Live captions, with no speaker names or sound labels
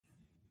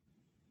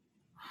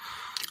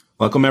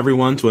Welcome,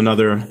 everyone, to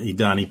another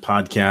Idoni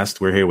podcast.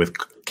 We're here with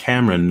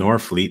Cameron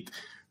Norfleet,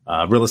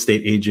 real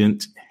estate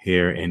agent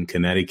here in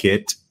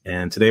Connecticut.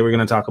 And today we're going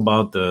to talk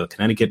about the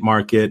Connecticut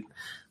market,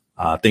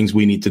 things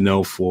we need to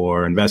know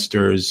for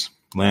investors,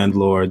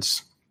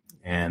 landlords,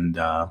 and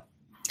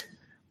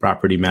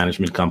property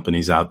management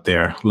companies out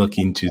there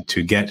looking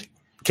to get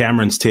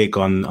Cameron's take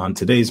on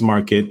today's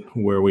market,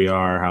 where we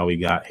are, how we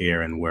got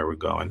here, and where we're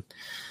going.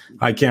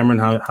 Hi, Cameron.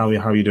 How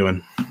are you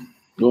doing?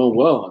 Doing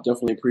well. I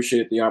definitely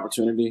appreciate the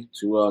opportunity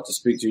to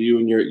speak to you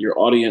and your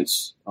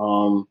audience.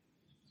 I'm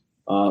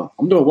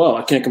doing well.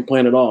 I can't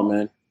complain at all,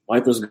 man.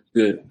 Life is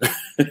good.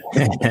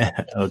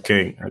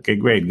 Okay,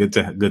 great. Good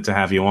to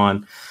have you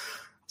on.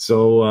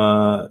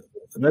 So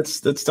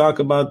let's talk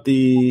about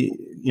the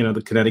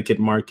Connecticut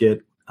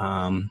market.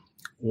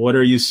 What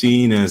are you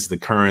seeing as the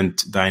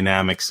current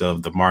dynamics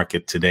of the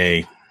market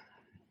today?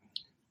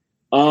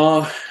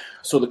 So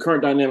the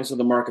current dynamics of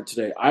the market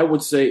today, I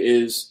would say,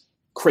 is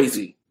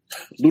crazy.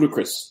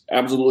 Ludicrous,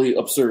 absolutely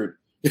absurd.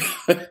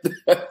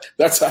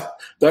 That's how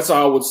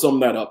I would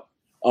sum that up.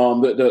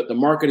 The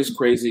market is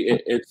crazy.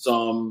 It's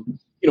and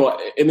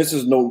this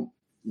is no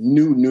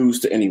new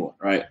news to anyone,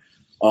 right?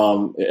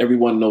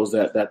 Everyone knows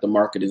that the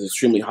market is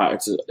extremely hot.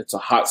 It's a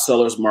hot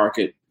seller's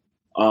market.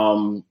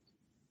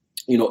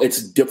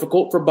 It's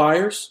difficult for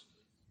buyers.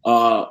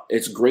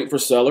 It's great for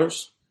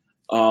sellers.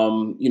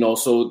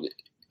 So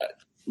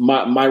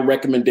my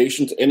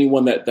recommendation to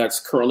anyone that's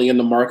currently in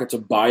the market to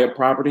buy a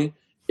property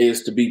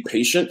is to be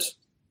patient.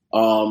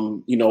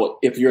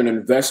 If you're an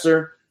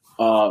investor,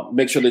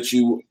 make sure that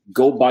you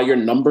go by your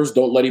numbers.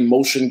 Don't let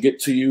emotion get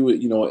to you,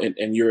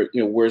 and you're,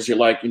 whereas you're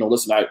like,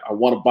 listen, I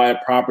want to buy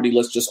a property.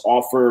 Let's just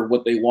offer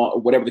what they want,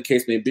 or whatever the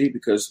case may be,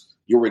 because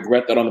you'll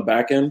regret that on the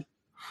back end.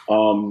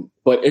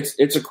 But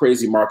it's a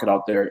crazy market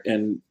out there,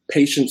 and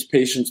patience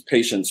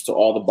to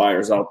all the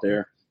buyers out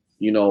there.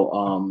 It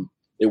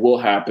will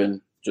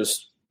happen.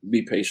 Just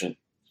be patient,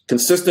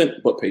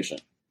 consistent, but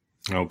patient.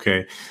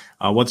 Okay.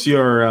 What's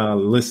your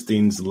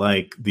listings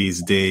like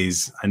these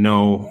days? I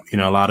know,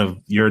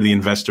 you're the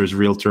investors,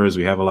 realtors.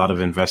 We have a lot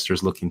of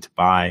investors looking to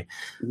buy.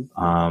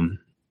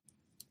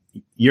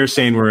 You're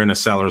saying we're in a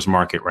seller's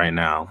market right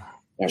now.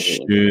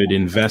 Absolutely. Should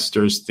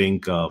investors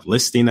think of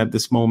listing at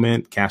this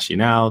moment,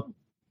 cashing out?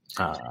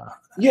 So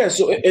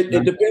it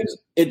depends.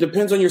 It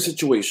depends on your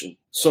situation.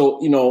 So,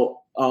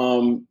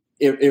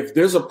 if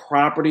there's a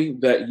property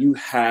that you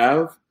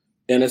have,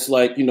 and it's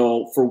like,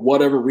 for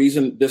whatever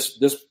reason, this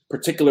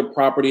particular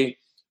property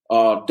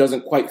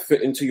doesn't quite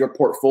fit into your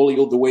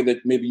portfolio the way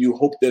that maybe you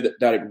hoped that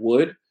it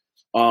would,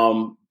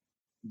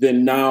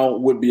 then now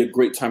would be a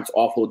great time to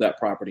offload that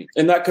property.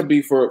 And that could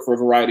be for a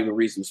variety of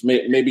reasons.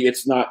 Maybe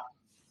it's not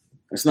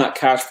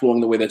cash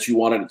flowing the way that you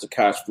wanted it to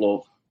cash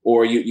flow,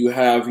 or you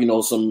have,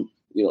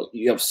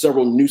 you have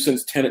several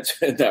nuisance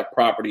tenants in that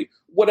property,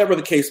 whatever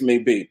the case may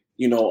be.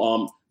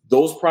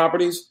 Those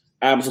properties,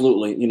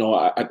 absolutely.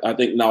 I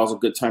think now is a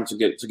good time to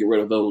get rid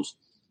of those.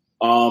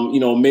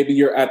 Maybe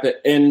you're at the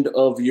end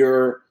of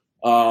your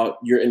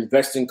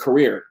investing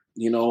career.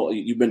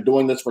 You've been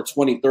doing this for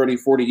 20, 30,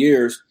 40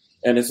 years.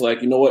 And it's like,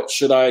 what,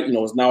 should I,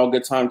 is now a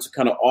good time to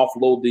kind of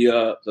offload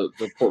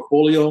the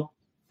portfolio?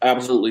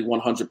 Absolutely.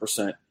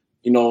 100%.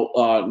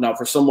 Now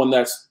for someone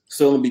that's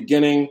still in the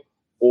beginning,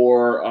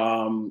 or,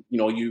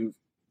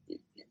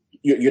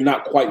 you're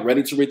not quite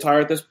ready to retire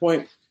at this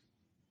point,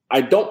 I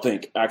don't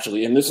think,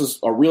 actually, and this is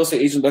a real estate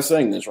agent that's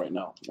saying this right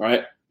now,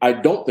 right? I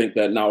don't think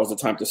that now is the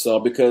time to sell,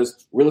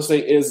 because real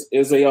estate is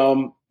it's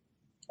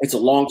a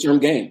long-term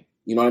game.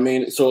 You know what I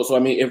mean? So I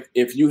mean,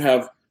 if you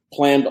have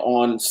planned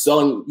on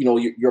selling,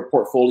 your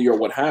portfolio or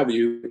what have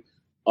you,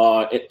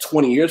 at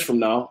 20 years from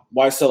now,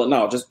 why sell it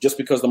now? Just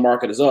because the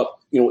market is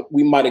up,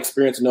 we might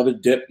experience another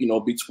dip,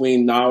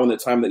 between now and the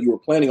time that you were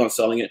planning on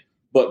selling it.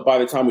 But by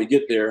the time we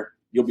get there,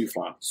 you'll be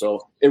fine.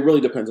 So it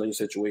really depends on your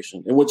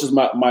situation, and which is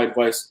my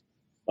advice.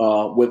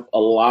 With a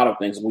lot of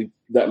things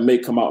that may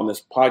come out in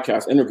this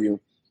podcast interview.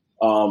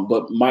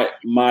 But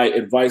my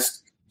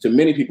advice to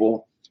many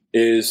people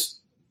is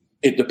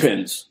it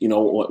depends,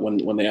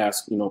 when they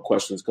ask,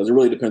 questions, because it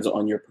really depends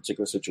on your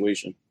particular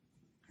situation.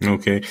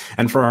 Okay.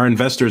 And for our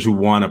investors who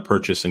want to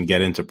purchase and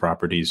get into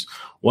properties,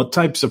 what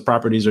types of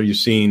properties are you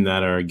seeing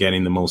that are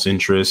getting the most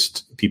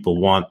interest? People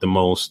want the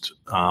most.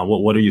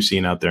 What are you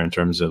seeing out there in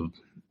terms of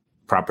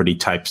property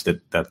types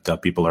that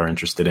people are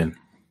interested in?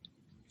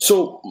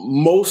 So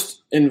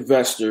most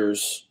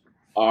investors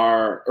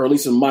are, or at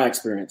least in my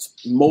experience,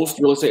 most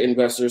real estate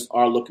investors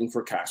are looking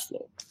for cash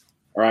flow.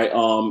 All right.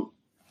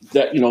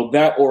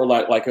 That or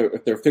like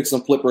if they're fix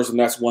and flippers, and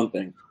that's one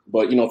thing.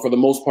 But, for the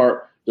most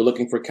part, they're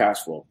looking for cash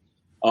flow.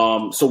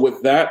 So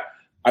with that,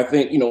 I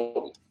think,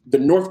 the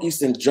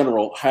Northeast in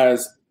general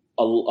has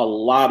a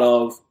lot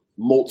of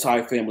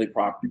multifamily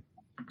property.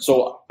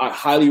 So I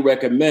highly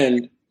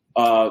recommend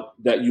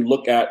that you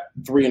look at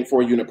 3 and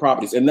 4 unit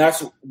properties. And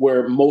that's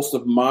where most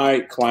of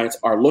my clients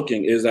are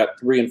looking, is at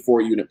 3 and 4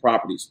 unit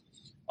properties.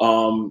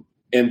 And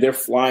they're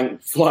flying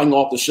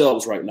off the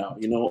shelves right now,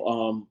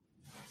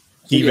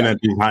 Even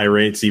at these high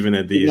rates, even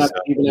at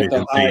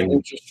the high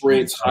interest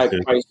rates, high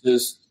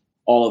prices,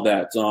 all of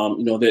that.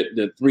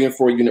 The 3 and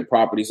 4 unit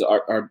properties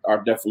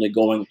are definitely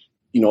going,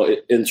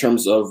 in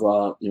terms of,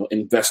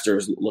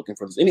 investors looking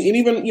for this, and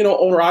even,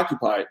 owner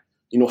occupied,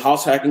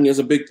 house hacking is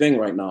a big thing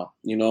right now,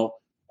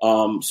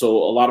 so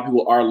a lot of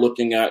people are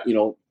looking at,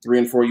 3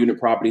 and 4 unit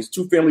properties,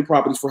 2-family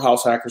properties for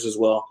house hackers as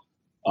well.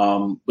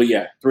 But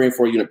yeah, 3 and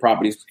 4 unit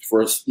properties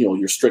for,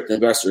 your strict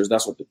investors.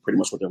 That's pretty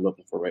much what they're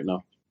looking for right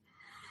now.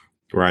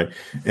 Right.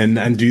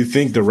 And do you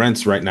think the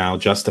rents right now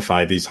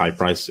justify these high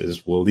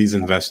prices? Will these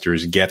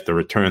investors get the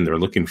return they're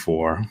looking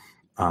for?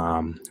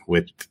 That's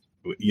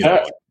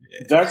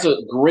a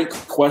great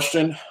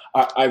question.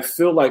 I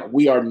feel like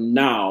we are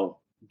now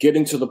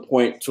getting to the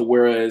point to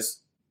whereas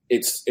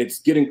it's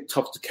getting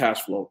tough to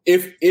cash flow.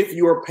 If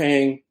you are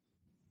paying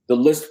the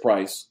list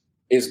price,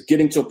 it's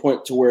getting to a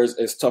point to where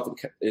it's tough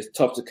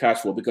to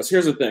cash flow. Because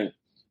here's the thing,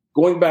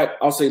 going back,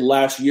 I'll say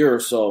last year or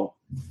so,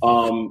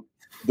 I'll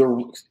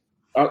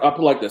put it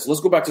like this. Let's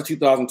go back to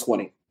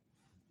 2020.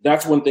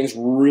 That's when things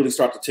really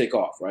start to take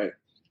off, right?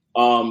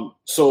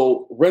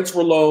 So rents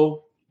were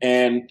low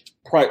and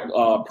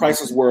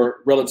prices were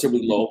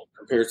relatively low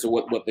compared to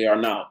what they are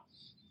now.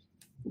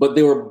 But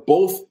they were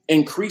both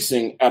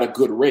increasing at a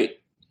good rate.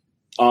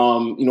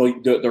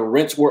 The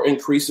rents were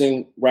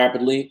increasing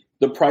rapidly.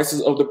 The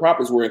prices of the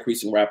properties were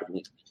increasing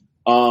rapidly.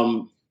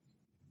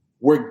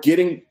 We're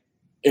getting,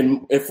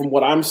 and from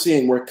what I'm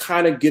seeing, we're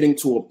kind of getting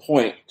to a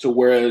point to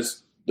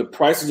whereas the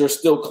prices are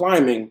still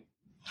climbing,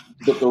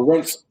 but the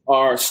rents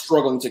are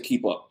struggling to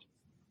keep up.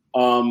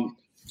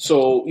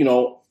 So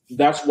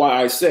that's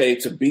why I say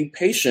to be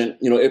patient.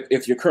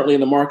 If you're currently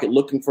in the market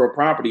looking for a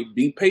property,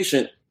 be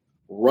patient,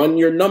 run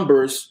your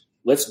numbers.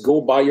 Let's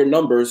go by your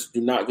numbers.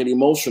 Do not get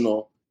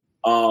emotional.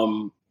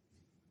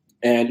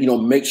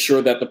 And make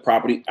sure that the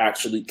property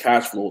actually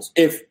cash flows.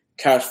 If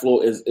cash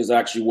flow is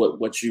actually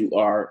what you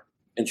are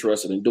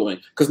interested in doing,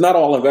 because not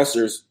all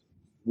investors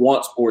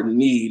want or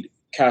need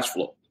cash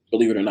flow.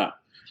 Believe it or not,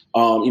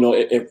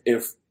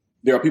 if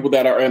there are people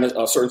that are in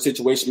a certain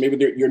situation, maybe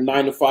your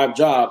 9-to-5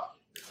 job,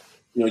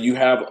 you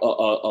have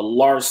a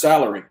large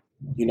salary,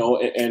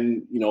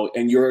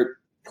 and your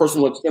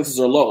personal expenses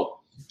are low.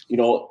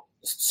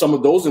 Some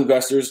of those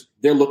investors,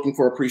 they're looking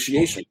for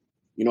appreciation.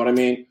 You know what I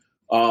mean?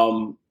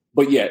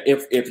 But yeah,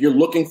 if you're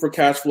looking for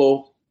cash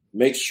flow,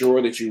 make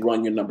sure that you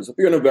run your numbers. If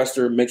you're an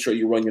investor, make sure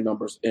you run your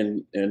numbers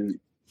and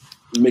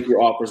make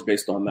your offers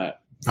based on that.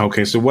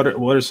 Okay, so what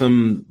are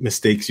some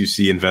mistakes you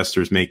see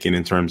investors making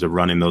in terms of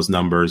running those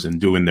numbers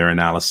and doing their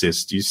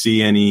analysis? Do you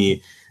see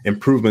any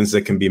improvements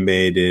that can be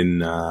made in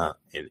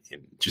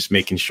just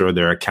making sure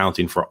they're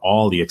accounting for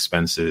all the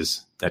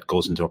expenses that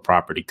goes into a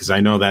property? Because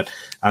I know that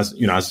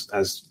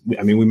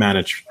we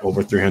manage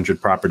over 300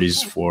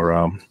 properties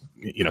for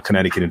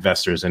Connecticut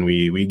investors, and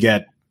we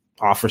get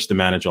offers to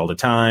manage all the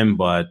time.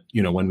 But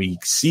when we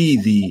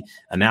see the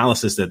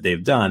analysis that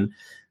they've done,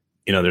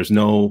 there's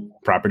no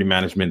property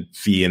management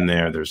fee in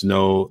there.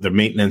 The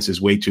maintenance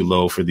is way too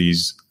low for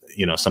these,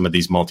 some of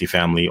these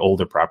multifamily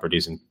older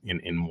properties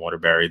in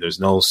Waterbury. There's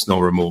no snow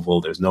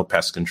removal. There's no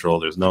pest control.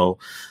 There's no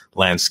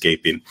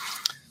landscaping.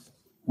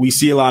 We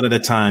see a lot of the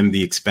time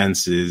the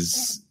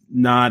expenses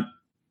they're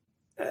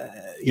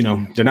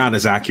not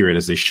as accurate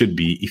as they should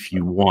be if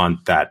you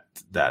want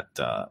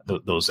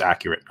those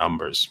accurate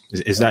numbers.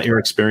 Is that your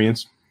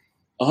experience?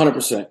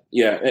 100%.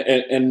 Yeah.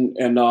 And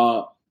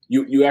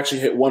you actually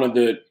hit one of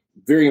the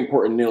very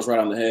important nails right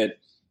on the head.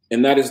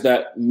 And that is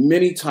that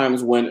many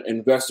times when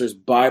investors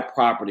buy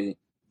property,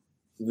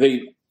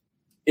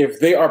 if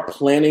they are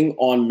planning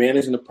on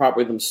managing the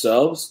property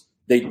themselves,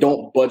 they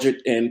don't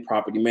budget in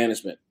property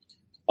management.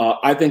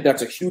 I think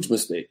that's a huge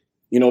mistake,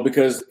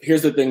 because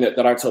here's the thing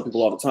that I tell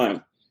people all the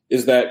time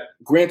is that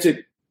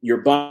granted,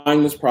 you're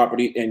buying this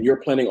property and you're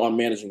planning on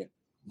managing it,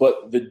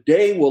 but the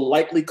day will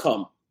likely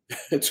come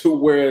to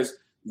whereas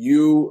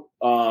you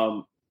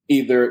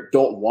either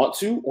don't want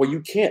to or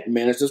you can't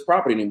manage this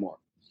property anymore.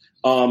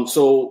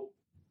 So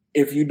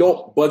if you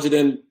don't budget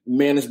in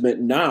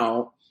management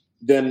now,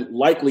 then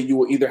likely you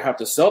will either have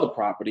to sell the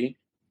property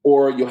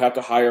or you'll have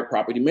to hire a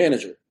property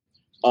manager.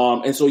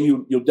 And so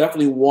you'll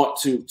definitely want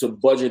to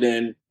budget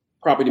in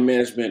property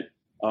management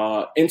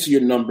into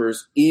your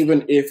numbers,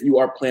 even if you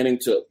are planning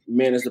to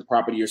manage the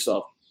property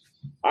yourself.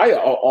 I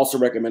also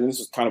recommend, and this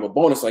is kind of a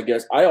bonus, I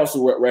guess, I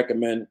also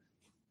recommend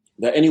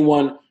that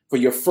anyone for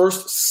your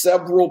first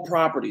several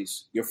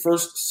properties,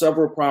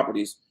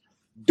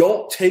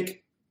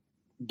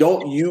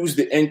 don't use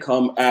the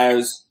income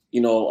as,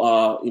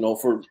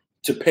 to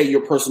pay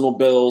your personal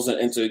bills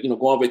and to,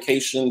 go on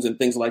vacations and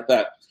things like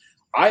that.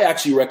 I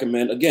actually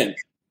recommend, again,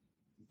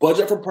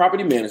 budget for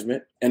property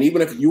management. And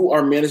even if you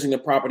are managing the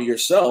property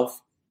yourself,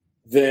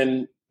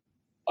 then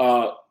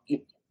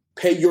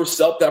pay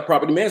yourself that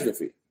property management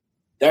fee.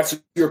 That's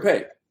your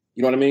pay.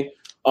 You know what I mean?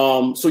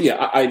 So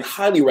yeah, I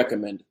highly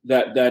recommend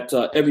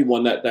that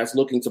everyone that's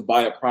looking to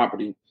buy a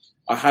property,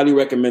 I highly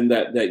recommend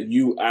that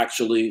you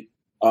actually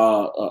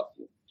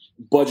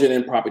budget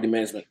in property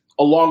management,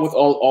 along with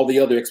all the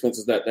other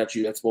expenses that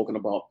you had spoken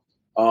about,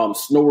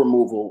 snow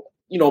removal,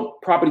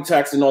 property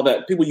tax and all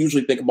that. People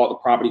usually think about the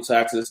property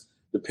taxes,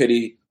 the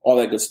petty all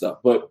that good stuff.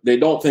 But they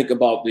don't think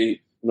about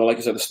the, like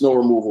I said, the snow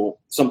removal,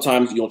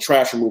 sometimes,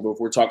 trash removal, if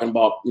we're talking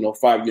about,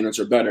 5 units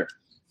or better,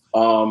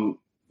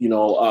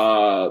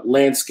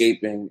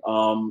 landscaping,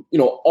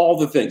 all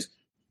the things.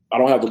 I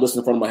don't have the list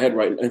in front of my head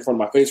in front of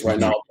my face right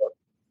now. But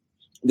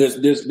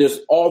there's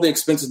all the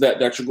expenses that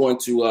you're going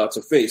to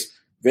face,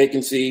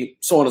 vacancy,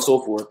 so on and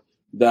so forth,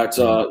 that,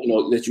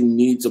 that you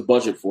need to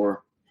budget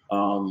for,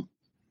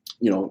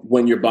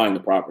 when you're buying the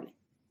property.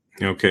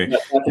 Okay.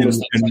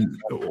 And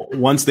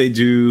once they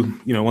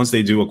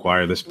do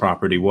acquire this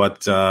property,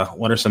 what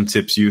are some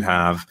tips you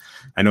have?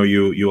 I know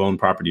you own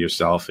property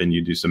yourself and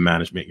you do some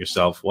management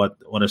yourself. What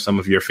are some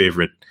of your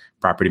favorite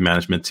property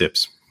management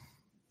tips?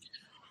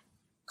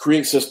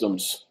 Create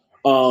systems.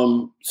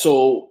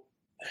 So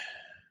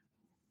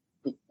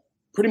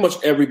pretty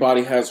much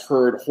everybody has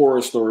heard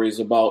horror stories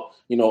about,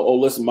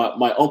 listen,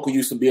 my uncle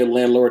used to be a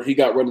landlord. He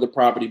got rid of the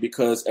property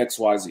because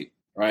XYZ,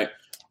 right?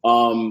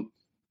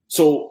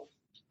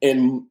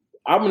 And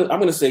I'm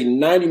going to say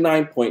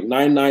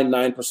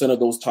 99.999% of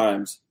those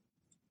times,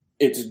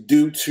 it's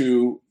due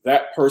to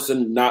that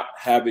person not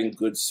having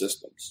good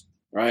systems,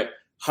 right?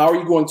 How are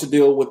you going to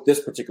deal with this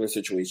particular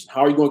situation?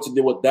 How are you going to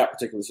deal with that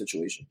particular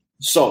situation?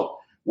 So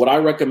what I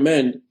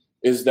recommend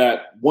is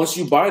that once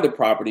you buy the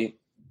property,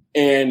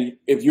 and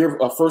if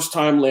you're a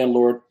first-time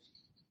landlord,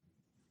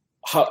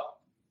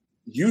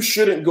 you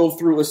shouldn't go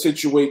through a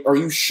situation, or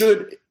you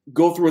should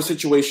go through a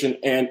situation,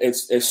 and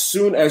as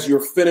soon as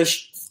you're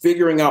finished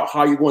figuring out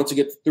how you're going to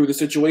get through the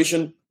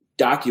situation,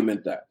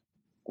 document that.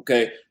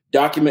 Okay.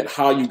 Document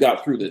how you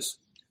got through this.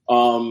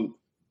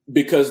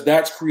 Because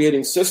that's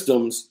creating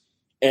systems,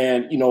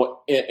 and,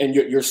 and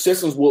your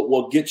systems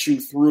will get you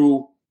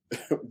through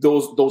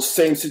those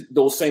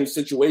same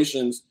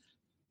situations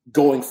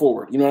going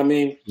forward. You know what I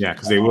mean? Yeah.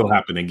 Cause they will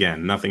happen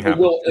again. Nothing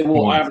happens. It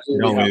will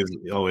absolutely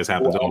it always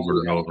happens over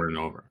and over and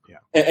over. Yeah.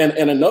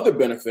 And another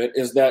benefit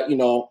is that,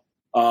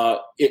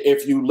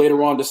 if you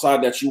later on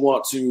decide that you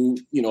want to,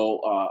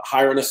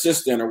 hire an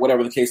assistant or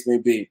whatever the case may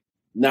be,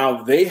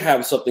 now they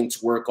have something to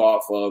work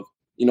off of,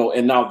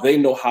 and now they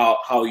know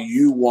how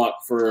you want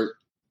for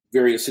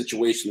various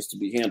situations to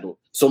be handled.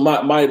 So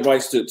my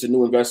advice to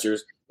new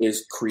investors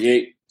is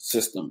create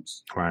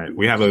systems. Right.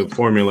 We have a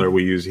formula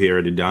we use here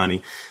at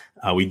Idoni.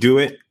 We do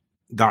it,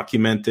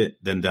 document it,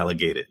 then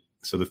delegate it.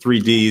 So the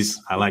 3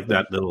 Ds, I like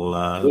that little,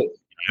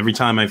 every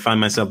time I find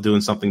myself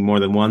doing something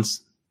more than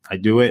once, I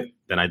do it,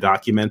 then I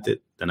document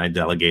it, then I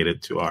delegate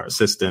it to our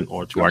assistant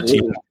or to our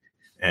team.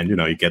 And,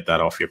 you get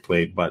that off your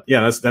plate. But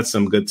yeah, that's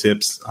some good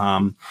tips.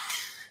 What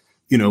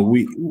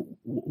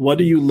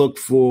do you look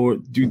for?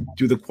 Do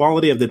the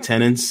quality of the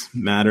tenants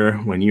matter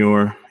when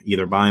you're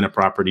either buying a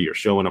property or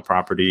showing a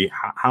property?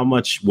 How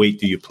much weight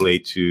do you play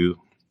to,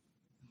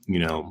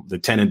 the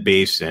tenant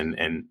base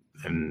and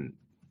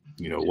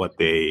what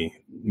they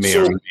may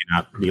or may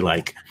not be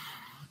like?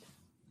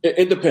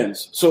 It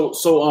depends.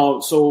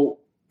 So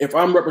if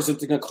I'm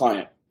representing a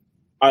client,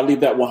 I leave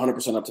that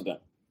 100% up to them.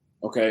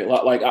 Okay.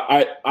 Like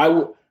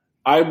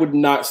I would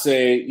not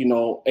say,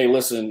 hey,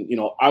 listen,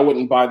 I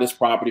wouldn't buy this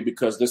property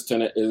because this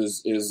tenant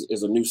is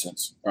a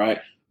nuisance. Right.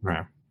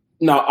 Right.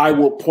 Now I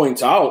will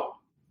point out,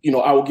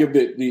 I will give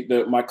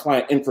my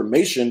client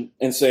information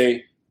and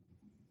say,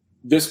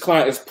 this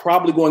client is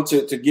probably going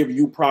to give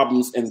you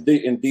problems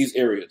in these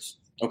areas.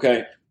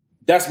 Okay.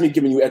 That's me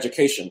giving you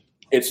education.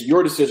 It's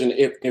your decision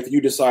if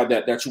you decide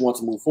that you want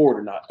to move forward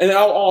or not. And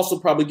I'll also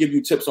probably give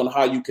you tips on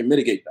how you can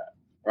mitigate that.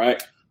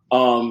 Right.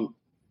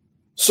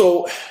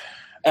 So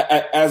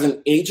as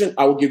an agent,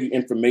 I will give you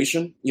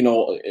information,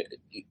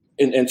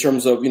 in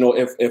terms of,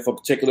 if a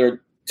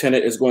particular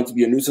tenant is going to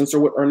be a nuisance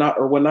or not,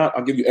 or whatnot,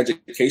 I'll give you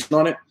education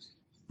on it.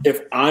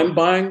 If I'm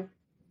buying,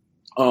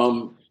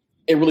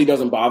 it really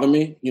doesn't bother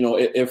me,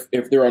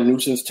 if there are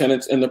nuisance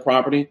tenants in the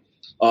property,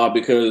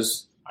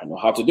 because I know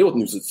how to deal with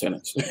nuisance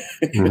tenants.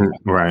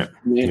 Mm-hmm. Right.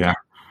 Yeah.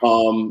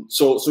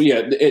 So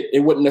yeah,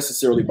 it wouldn't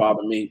necessarily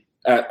bother me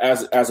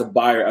as a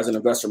buyer, as an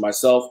investor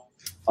myself.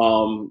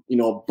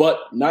 But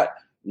not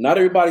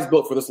everybody's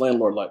built for this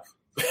landlord life.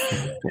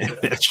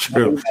 That's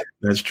true.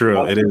 That's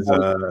true.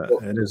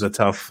 It's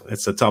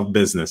a tough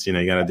business.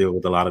 You got to deal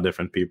with a lot of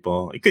different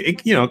people.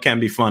 It can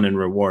be fun and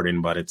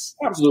rewarding, but it's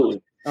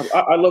absolutely.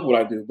 I love what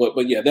I do,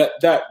 but yeah,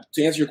 that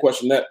to answer your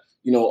question, that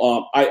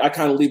I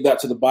kind of leave that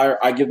to the buyer.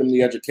 I give them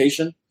the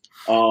education,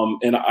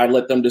 and I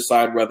let them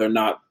decide whether or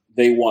not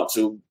they want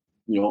to,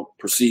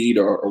 proceed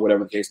or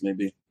whatever the case may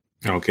be.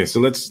 Okay, so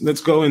let's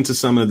go into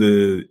some of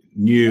the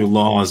new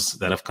laws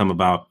that have come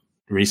about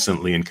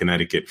recently in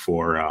Connecticut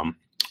for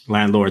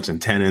landlords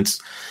and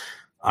tenants.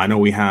 I know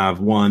we have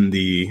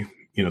the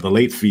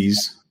late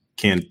fees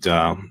can't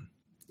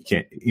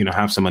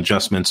have some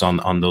adjustments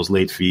on those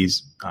late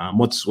fees.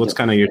 What's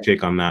kind of your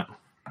take on that?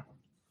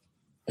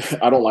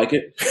 I don't like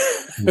it.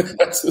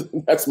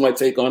 That's my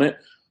take on it.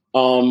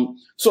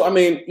 So, I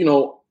mean,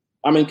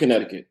 I'm in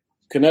Connecticut.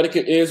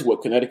 Connecticut is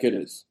what Connecticut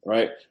is,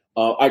 right?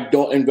 I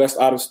don't invest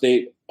out of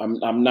state.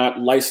 I'm not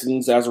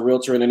licensed as a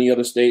realtor in any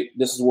other state.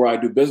 This is where I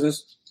do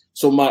business.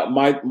 So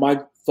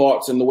my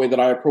thoughts and the way that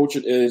I approach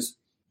it is,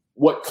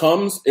 what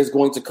comes is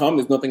going to come.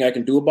 There's nothing I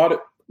can do about it.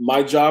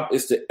 My job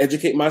is to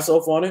educate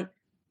myself on it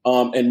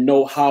and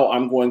know how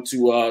I'm going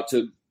to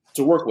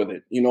work with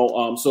it.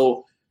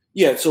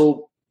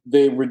 So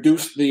they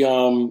reduced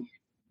the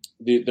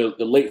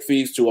late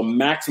fees to a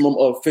maximum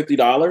of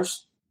 $50.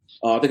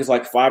 I think it's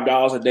like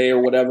 $5 a day or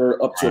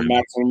whatever, up to a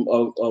maximum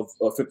of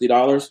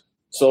 $50.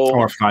 So,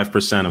 or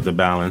 5% of the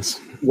balance.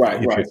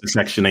 Right. If it's a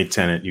Section 8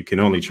 tenant, you can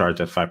only charge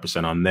that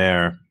 5% on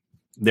their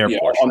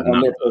portion,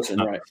 on their portion,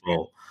 right?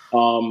 Full.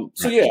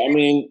 I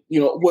mean,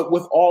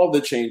 with all of the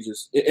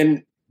changes,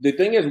 and the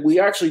thing is,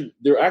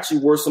 there actually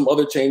were some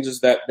other changes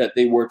that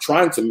they were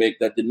trying to make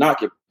that did not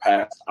get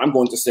passed. I'm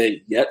going to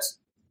say yet,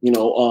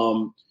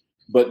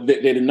 but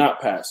they did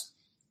not pass.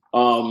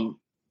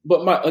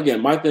 But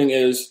my thing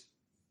is,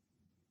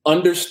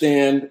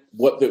 understand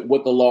what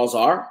the laws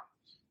are,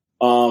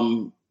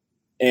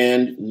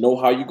 and know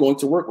how you're going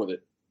to work with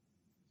it.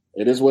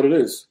 It is what it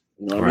is.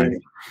 You know what I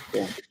mean?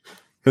 Yeah.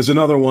 There's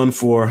another one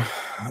for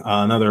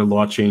another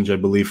law change, I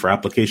believe, for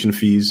application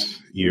fees.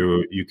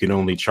 You can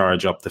only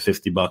charge up to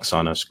 $50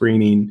 on a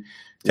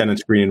tenant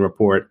screening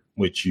report,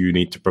 which you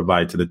need to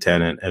provide to the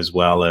tenant, as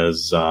well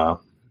as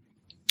not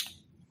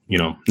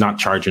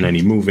charging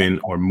any move-in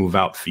or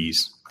move-out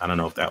fees. I don't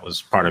know if that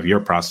was part of your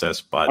process,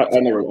 but I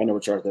never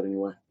charged that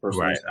anyway.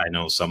 Personally. Right. I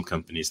know some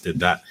companies did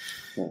that.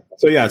 Yeah.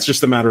 So it's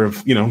just a matter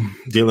of,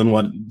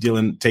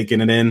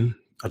 taking it in,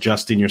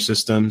 adjusting your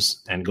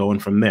systems and going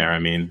from there. I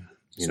mean,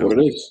 that's what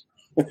it is.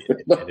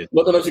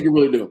 Nothing else you can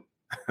really do.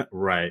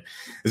 Right.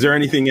 Is there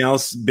anything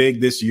else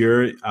big this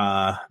year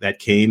that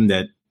came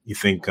that you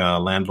think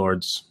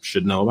landlords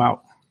should know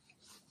about?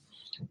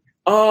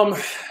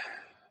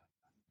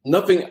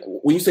 Nothing.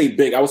 When you say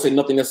big, I would say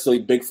nothing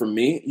necessarily big for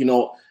me.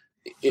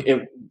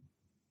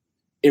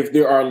 If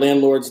there are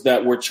landlords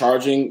that were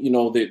charging,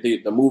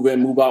 the move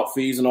in, move out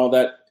fees and all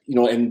that,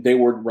 and they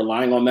were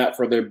relying on that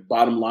for their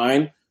bottom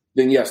line,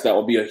 then yes, that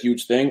would be a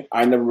huge thing.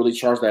 I never really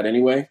charged that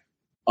anyway.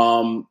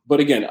 But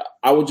again,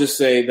 I would just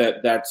say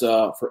that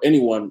for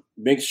anyone,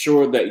 make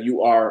sure that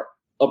you are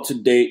up to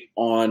date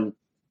on,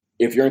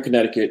 if you're in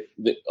Connecticut,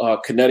 the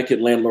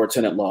Connecticut landlord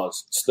tenant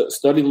laws.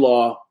 Study the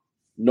law,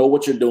 know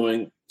what you're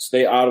doing,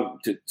 stay out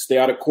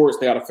of court,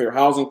 stay out of fair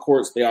housing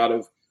court, stay out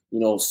of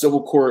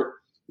civil court,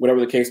 whatever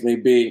the case may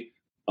be.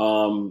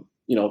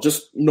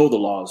 Just know the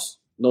laws.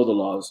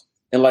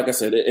 And like I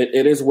said,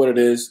 it is what it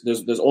is.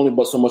 There's only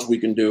but so much we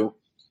can do.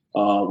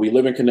 We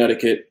live in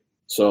Connecticut,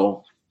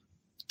 so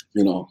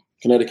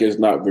Connecticut is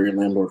not a very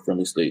landlord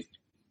friendly state.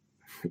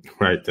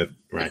 Right.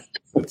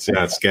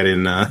 It's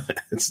getting. I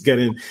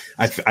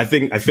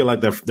feel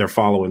like they're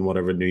following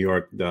whatever New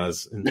York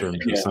does in terms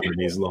of some of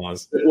these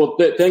laws. Well,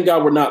 thank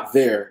God we're not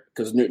there,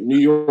 because New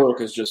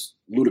York is just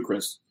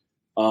ludicrous.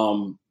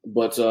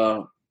 But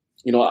I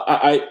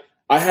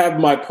have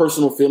my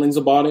personal feelings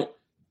about it.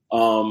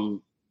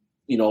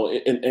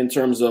 In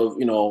terms of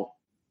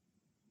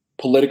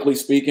politically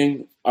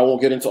speaking, I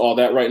won't get into all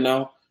that right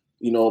now.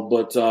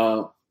 But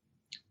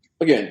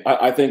again,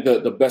 I think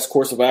that the best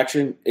course of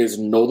action is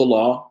know the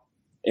law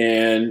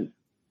and,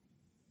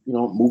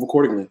 move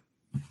accordingly.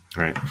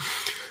 All right.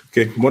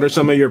 Okay. What are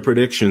some of your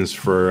predictions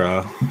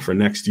for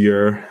next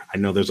year? I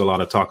know there's a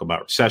lot of talk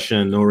about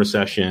recession, no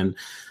recession.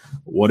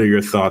 What are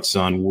your thoughts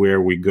on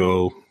where we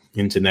go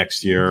into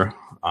next year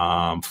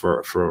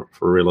for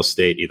real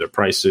estate, either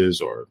prices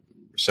or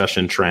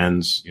recession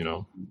trends,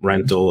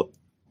 rental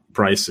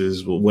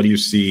prices? What do you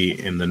see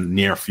in the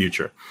near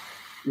future?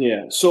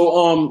 Yeah.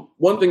 So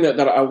one thing that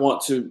I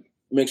want to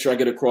make sure I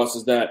get across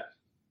is that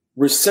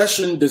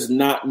recession does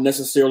not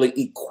necessarily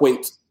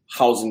equate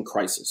housing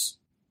crisis.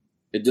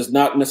 It does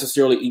not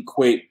necessarily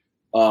equate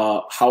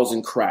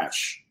housing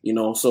crash.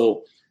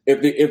 So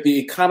if the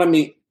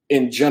economy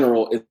in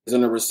general is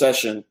in a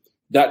recession,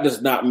 that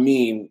does not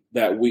mean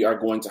that we are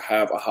going to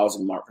have a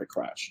housing market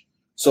crash.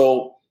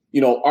 So,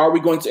 are we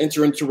going to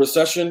enter into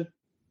recession?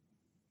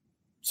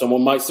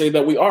 Someone might say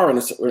that we are in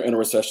a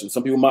recession.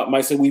 Some people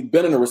might say we've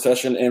been in a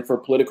recession, and for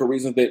political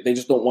reasons, they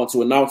just don't want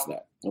to announce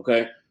that.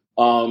 Okay.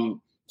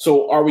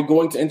 So are we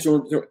going to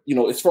enter,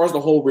 as far as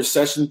the whole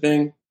recession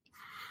thing,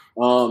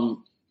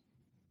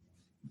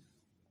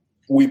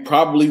 we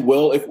probably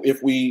will,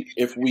 if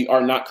we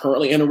are not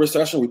currently in a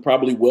recession, we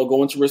probably will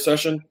go into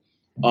recession.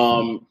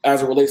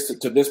 As it relates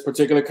to this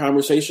particular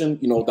conversation,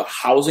 the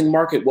housing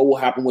market, what will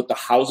happen with the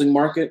housing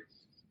market?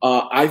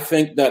 I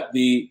think that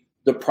the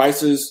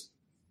prices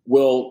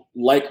will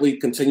likely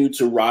continue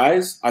to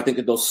rise. I think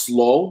that they'll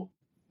slow.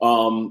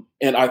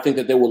 And I think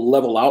that they will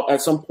level out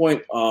at some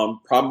point,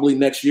 probably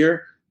next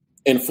year.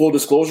 In full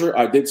disclosure,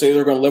 I did say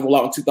they're going to level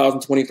out in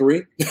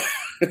 2023,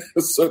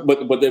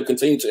 but they'll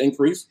continue to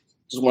increase.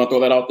 Just want to throw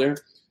that out there.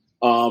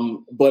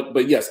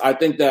 But yes, I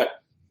think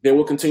that they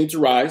will continue to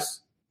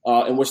rise,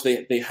 in which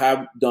they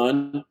have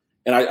done.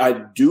 And I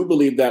do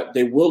believe that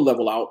they will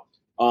level out.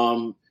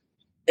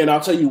 And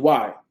I'll tell you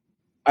why.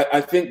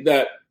 I think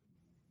that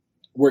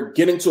we're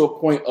getting to a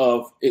point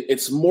of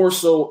it's more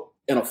so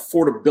an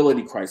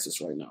affordability crisis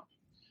right now.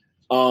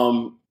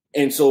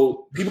 And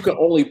so people can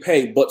only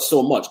pay but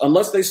so much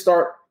unless they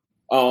start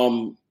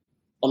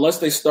unless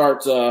they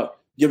start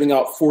giving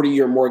out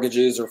 40-year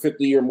mortgages or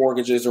 50-year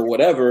mortgages or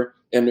whatever,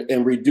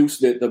 and reduce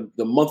the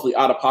monthly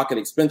out-of-pocket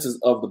expenses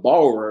of the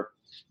borrower,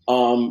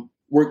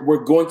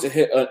 we're going to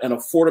hit an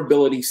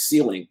affordability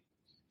ceiling.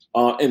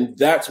 And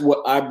that's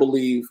what I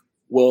believe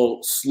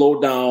will slow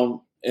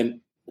down and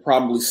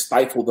probably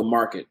stifle the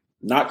market.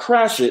 Not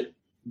crash it,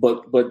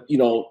 but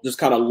just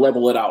kind of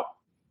level it out.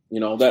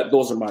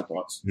 Those are my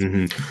thoughts.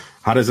 Mm-hmm.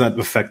 How does that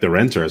affect the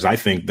renters? I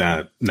think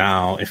that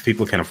now, if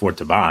people can afford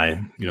to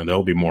buy,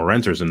 there'll be more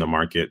renters in the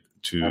market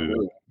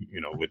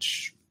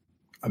which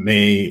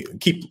may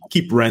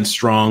keep rent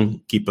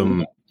strong, keep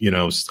them,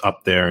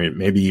 up there, and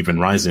maybe even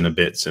rising a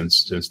bit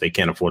since they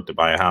can't afford to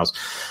buy a house.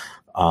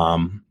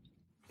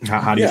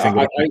 How do you think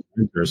about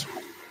renters?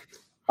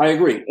 I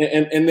agree,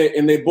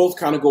 and they both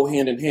kind of go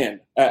hand in hand.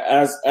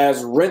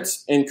 As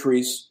rents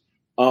increase,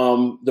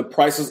 the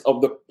prices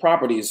of the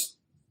properties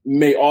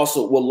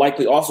will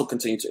likely also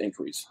continue to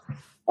increase,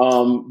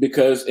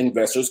 because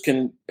investors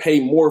can pay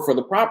more for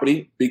the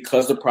property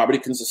because the property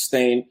can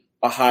sustain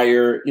a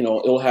higher,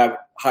 it'll have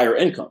higher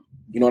income.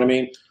 You know what I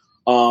mean?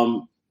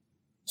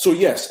 So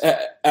yes,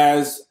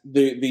 as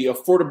the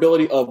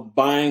affordability of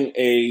buying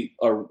a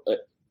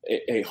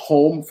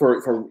home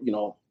for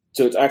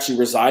to actually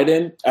reside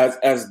in,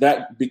 as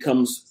that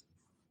becomes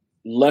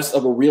less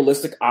of a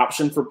realistic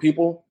option for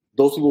people,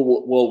 those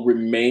people will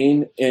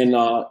remain in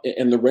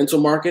the rental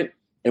market,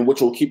 and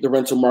which will keep the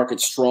rental market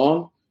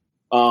strong.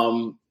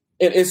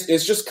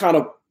 It's just kind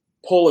of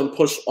pull and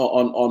push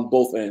on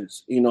both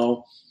ends,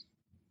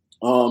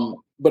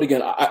 But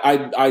again,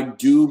 I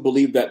do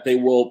believe that they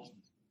will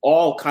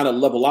all kind of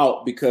level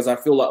out, because I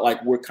feel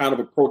like we're kind of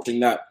approaching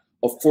that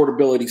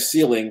affordability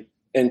ceiling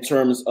in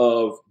terms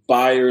of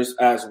buyers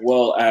as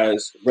well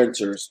as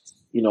renters.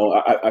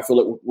 I feel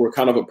like we're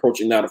kind of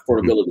approaching that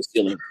affordability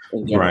ceiling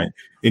in general. Right.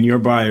 And your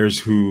buyers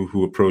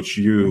who approach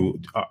you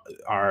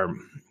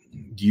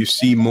do you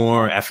see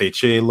more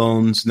FHA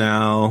loans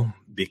now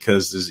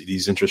because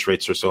these interest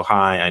rates are so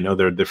high? I know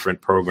there are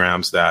different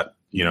programs that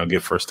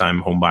give first-time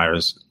home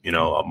buyers,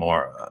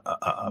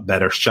 a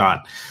better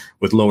shot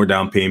with lower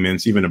down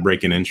payments, even a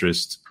break in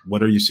interest.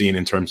 What are you seeing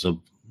in terms of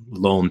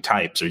loan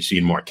types? Are you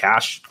seeing more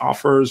cash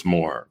offers,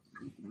 more?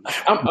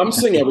 I'm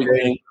seeing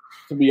everything,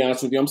 to be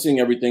honest with you. I'm seeing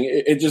everything.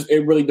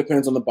 It really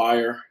depends on the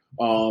buyer.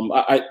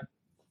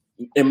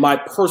 In my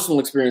personal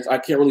experience, I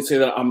can't really say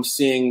that I'm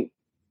seeing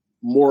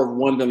more of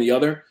one than the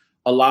other.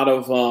 A lot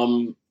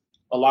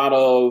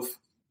of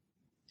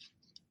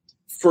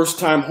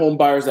first-time home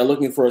buyers that are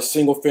looking for a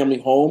single-family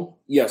home,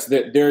 yes,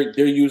 they're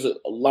using.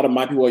 A lot of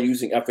my people are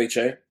using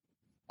FHA.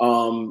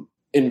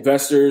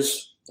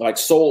 Investors, like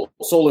sole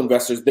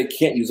investors, they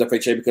can't use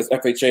FHA because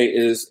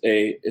FHA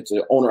it's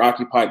an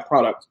owner-occupied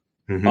product.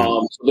 Mm-hmm.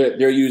 So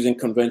they're using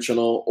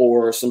conventional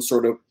or some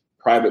sort of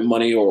private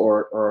money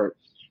or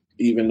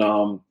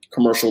even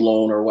commercial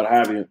loan or what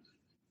have you.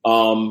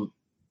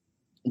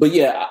 But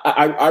yeah,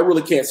 I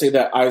really can't say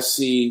that I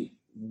see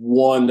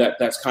one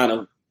that's kind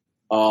of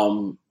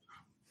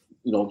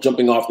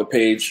jumping off the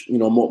page,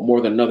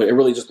 more than another. It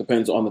really just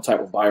depends on the type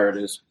of buyer it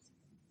is.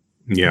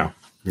 Yeah.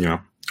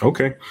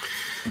 Okay.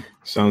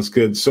 Sounds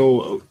good.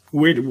 So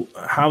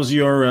how's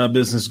your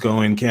business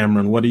going,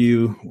 Cameron? Where do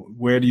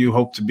you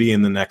hope to be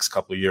in the next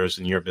couple of years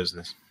in your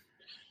business?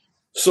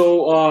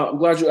 So I'm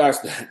glad you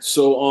asked that.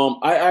 So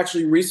I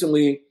actually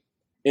recently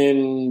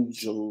in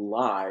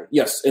July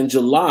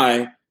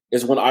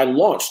is when I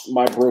launched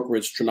my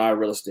brokerage, Triniyah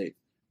Real Estate.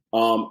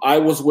 I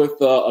was with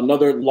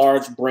another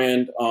large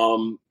brand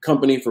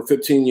company for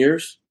 15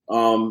 years,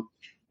 and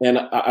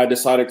I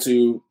decided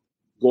to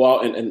go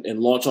out and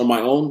launch on my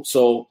own.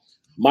 So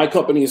my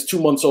company is 2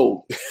 months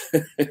old,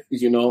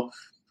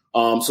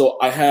 so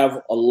I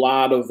have a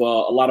lot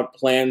of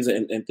plans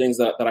and things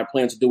that I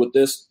plan to do with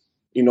this.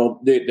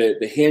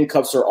 The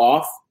handcuffs are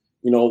off.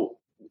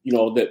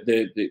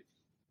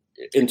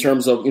 In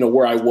terms of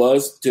where I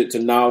was to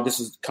now, this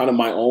is kind of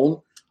my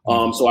own.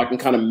 So I can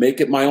kind of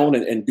make it my own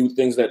and do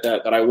things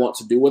that I want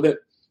to do with it.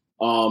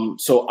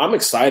 So I'm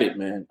excited,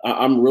 man.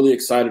 I'm really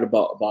excited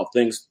about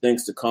things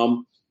to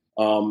come.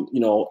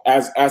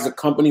 As a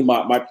company,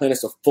 my plan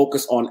is to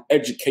focus on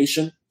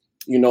education.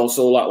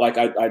 So like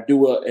I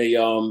do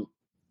a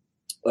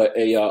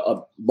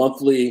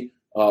monthly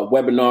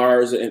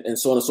webinars and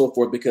so on and so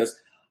forth, because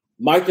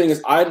my thing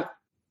is I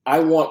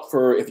want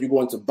if you're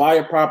going to buy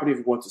a property, if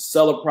you're going to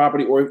sell a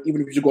property, or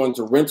even if you're going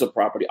to rent a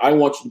property, I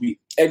want you to be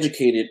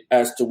educated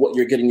as to what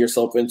you're getting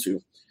yourself into.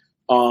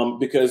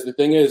 Because the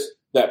thing is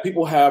that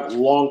people have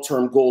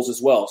long-term goals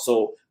as well.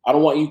 So I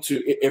don't want you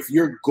to, if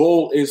your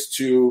goal is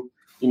to,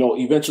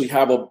 eventually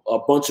have a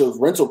bunch of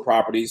rental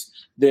properties,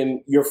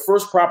 then your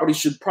first property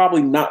should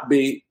probably not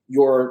be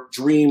your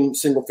dream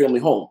single-family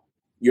home.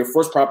 Your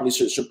first property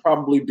should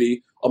probably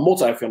be a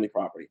multifamily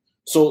property.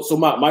 So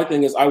my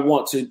thing is I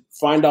want to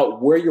find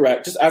out where you're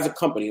at, just as a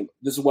company.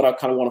 This is what I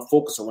kind of want to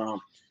focus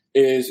around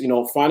is,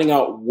 finding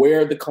out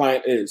where the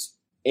client is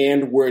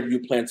and where do you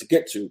plan to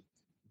get to.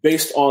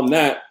 Based on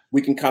that,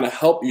 we can kind of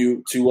help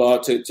you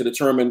to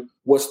determine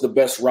what's the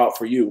best route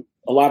for you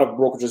a lot of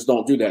brokerages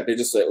don't do that. They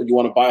just say, you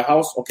want to buy a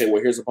house? Okay,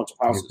 well, here's a bunch of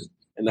houses.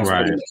 And that's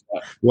right.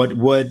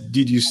 What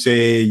did you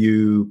say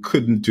you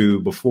couldn't do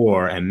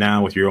before, and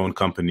now with your own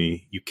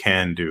company you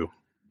can do?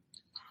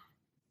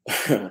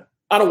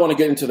 I don't want to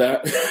get into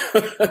that.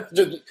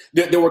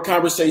 There were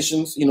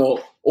conversations,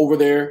 over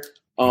there,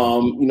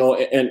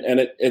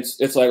 and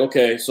it's like,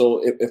 okay,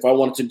 so if I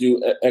wanted to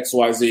do X,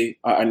 Y, Z,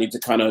 I need to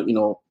kind of,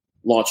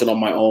 launch it on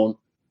my own.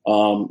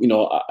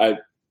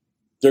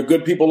 They're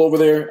good people over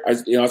there. I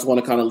just want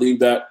to kind of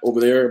leave that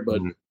over there,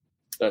 but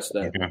that's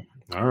that. Okay.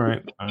 All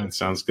right.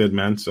 Sounds good,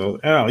 man. So,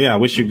 I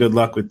wish you good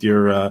luck with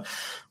your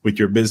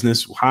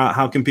business.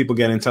 How can people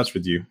get in touch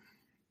with you?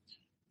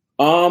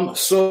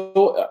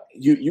 So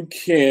you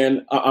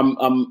can. I'm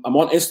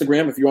on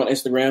Instagram. If you're on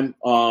Instagram,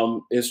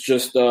 it's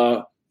just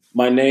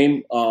my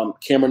name,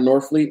 Cameron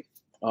Norfleet,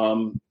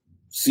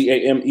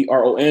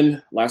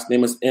 Cameron. Last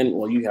name is N.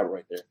 Well, you have it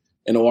right there.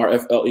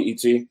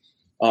 Norfleet.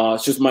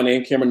 It's just my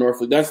name, Cameron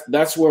Norfleet.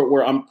 That's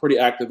where I'm pretty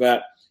active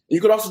at. You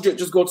could also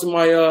just go to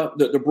my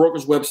the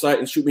broker's website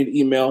and shoot me an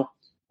email.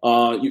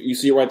 You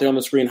see it right there on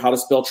the screen, how to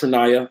spell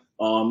Triniyah.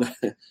 And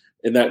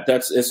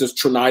it's just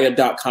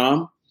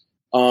Triniyah.com.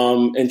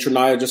 And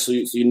Triniyah, just so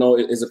you know,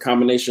 is a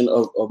combination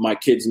of my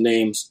kids'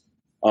 names.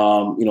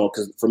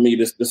 Because for me,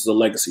 this is a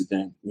legacy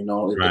thing.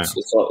 Right.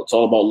 It's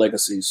all about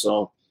legacy.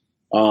 So,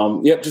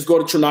 just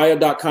go to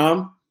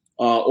Triniyah.com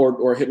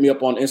or hit me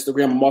up on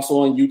Instagram. I'm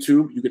also on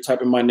YouTube. You could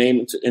type in my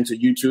name into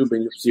YouTube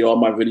and you'll see all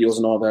my videos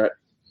and all that.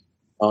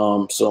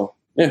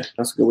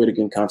 That's a good way to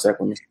get in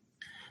contact with me.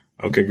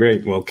 Okay,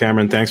 great. Well,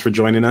 Cameron, thanks for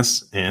joining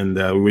us, and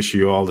we wish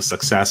you all the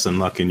success and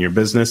luck in your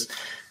business.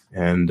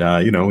 And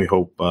we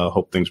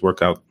hope things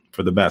work out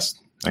for the best.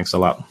 Thanks a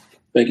lot.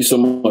 Thank you so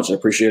much. I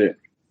appreciate it.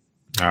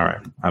 All right.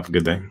 Have a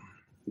good day.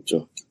 You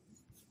too.